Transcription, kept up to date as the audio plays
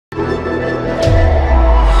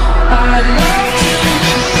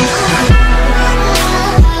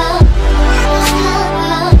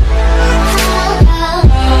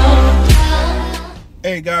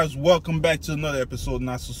Hey guys, welcome back to another episode of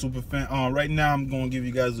Not So Super Fan. Right now I'm going to give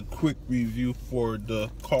you guys a quick review for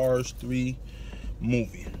the Cars 3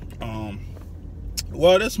 movie.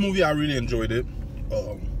 Well, this movie, I really enjoyed it.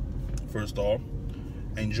 First off,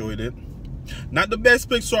 I enjoyed it. Not the best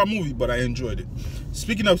Pixar movie, but I enjoyed it.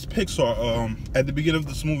 Speaking of Pixar, at the beginning of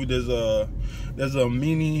this movie, there's a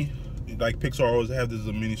mini, like Pixar always have, there's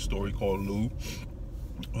a mini story called Lou.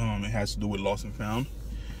 It has to do with Lost and Found.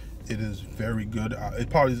 It is very good.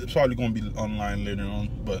 It's probably going to be online later on,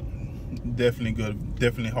 but definitely good,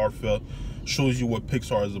 definitely heartfelt. Shows you what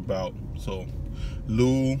Pixar is about. So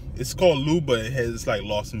Lou, it's called Lou, but it's like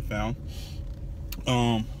Lost and Found.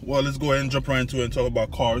 Well, let's go ahead and jump right into it and talk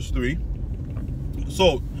about Cars 3.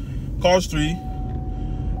 So Cars 3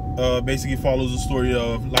 basically follows the story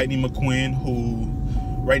of Lighting McQueen, who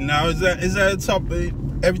right now is at the top.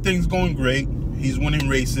 Everything's going great. He's winning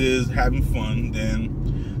races, having fun. Then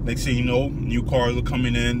next thing you know, new cars are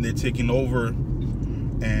coming in, they're taking over,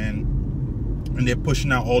 and they're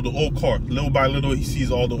pushing out all the old cars. Little by little, he sees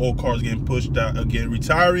all the old cars getting pushed out, again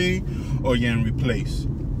retiring or getting replaced.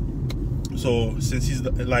 So since he's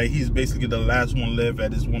basically the last one left at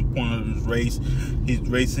this one point of his race,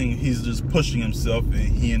 he's just pushing himself, and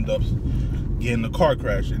he ends up getting a car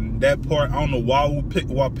crash. And that part, I don't know why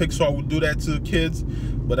Pixar would do that to kids,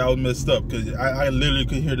 but I was messed up, because I literally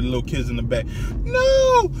could hear the little kids in the back. No,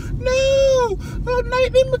 oh,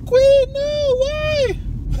 Lightning McQueen, no, why?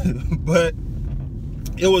 But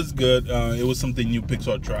it was good. It was something new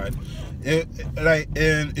Pixar tried.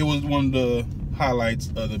 And it was one of the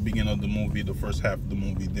highlights of the beginning of the movie, the first half of the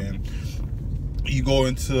movie. Then you go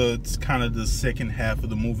into kind of the second half of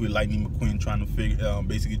the movie, Lightning McQueen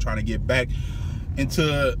basically trying to get back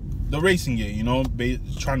into the racing game, you know,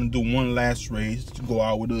 trying to do one last race to go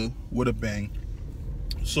out with a bang.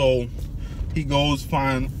 So he goes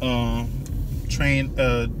trying to train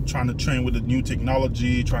with the new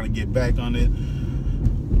technology, trying to get back on it.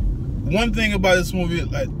 One thing about this movie,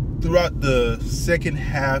 like throughout the second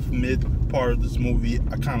half, mid part of this movie,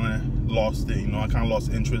 I kind of lost it. You know, I kind of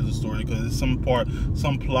lost interest in the story, because there's some plot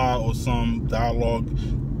or some dialogue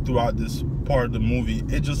throughout this part of the movie.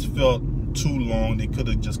 It just felt too long. They could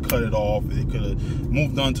have just cut it off. They could have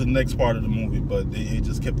moved on to the next part of the movie, but it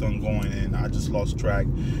just kept on going, and I just lost track.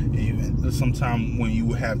 Even sometimes when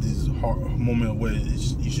you have this moment where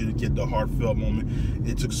you should get the heartfelt moment,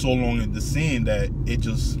 it took so long in the scene that it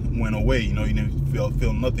just went away. You know, you didn't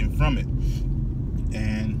feel nothing from it.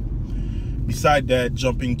 And beside that,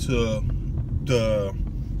 jumping to the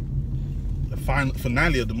final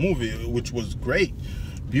finale of the movie, which was great.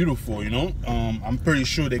 Beautiful, you know. I'm pretty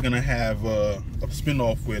sure they're gonna have a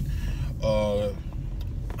spin-off with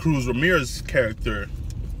Cruz Ramirez character,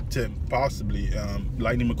 to possibly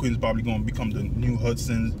Lightning McQueen's probably gonna become the new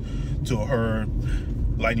Hudson to her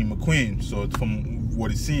Lightning McQueen. So it's from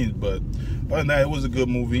what it seems, but other than that, it was a good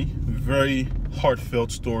movie, very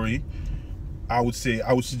heartfelt story. I would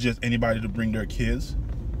suggest anybody to bring their kids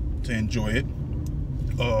to enjoy it.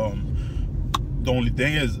 The only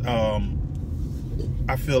thing is,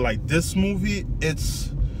 I feel like this movie,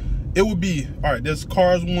 it would be, all right, there's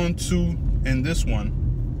Cars 1, 2, and this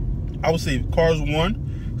one. I would say Cars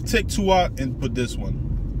 1, take 2 out and put this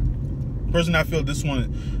one. Personally, I feel this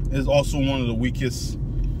one is also one of the weakest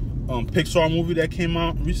Pixar movie that came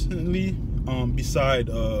out recently, beside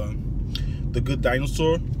The Good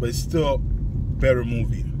Dinosaur, but it's still a better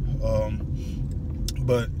movie.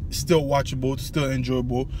 But still watchable, still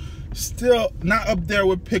enjoyable. Still not up there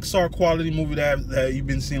with Pixar quality movie that you've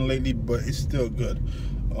been seeing lately, but it's still good.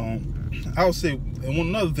 I would say, and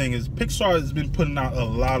one other thing is, Pixar has been putting out a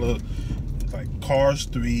lot of like Cars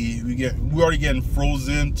 3. We already getting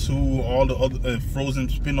Frozen 2, all the other Frozen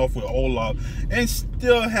spin-off with Olaf, and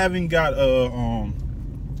still haven't got a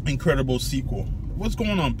incredible sequel. What's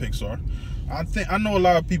going on, Pixar? I know a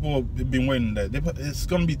lot of people have been waiting that. It's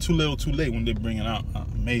gonna be too little, too late when they bring it out.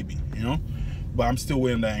 Maybe, you know. But I'm still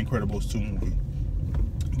waiting that Incredibles 2 movie.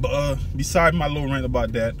 But beside my little rant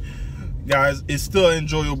about that, guys, it's still an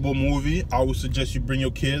enjoyable movie. I would suggest you bring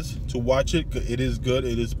your kids to watch it, because it is good.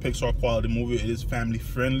 It is a Pixar quality movie. It is family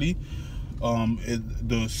friendly.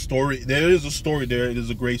 The story, there is a story there. It is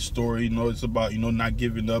a great story. You know, it's about, you know, not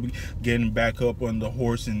giving up, getting back up on the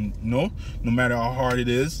horse, and no matter how hard it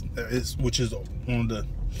is, which is one of the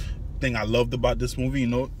thing I loved about this movie. You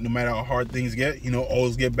know, no matter how hard things get, you know,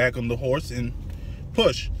 always get back on the horse and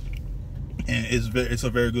push. And it's a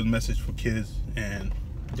very good message for kids, and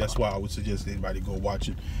that's why I would suggest anybody go watch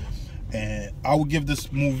it. And I would give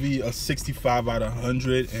this movie a 65 out of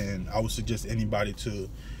 100, and I would suggest anybody to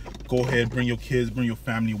go ahead, bring your kids, bring your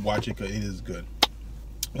family, watch it, because it is good.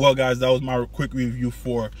 Well, guys, that was my quick review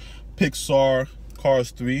for Pixar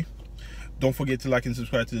Cars 3. Don't forget to like and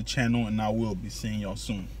subscribe to the channel, and I will be seeing y'all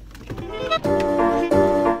soon.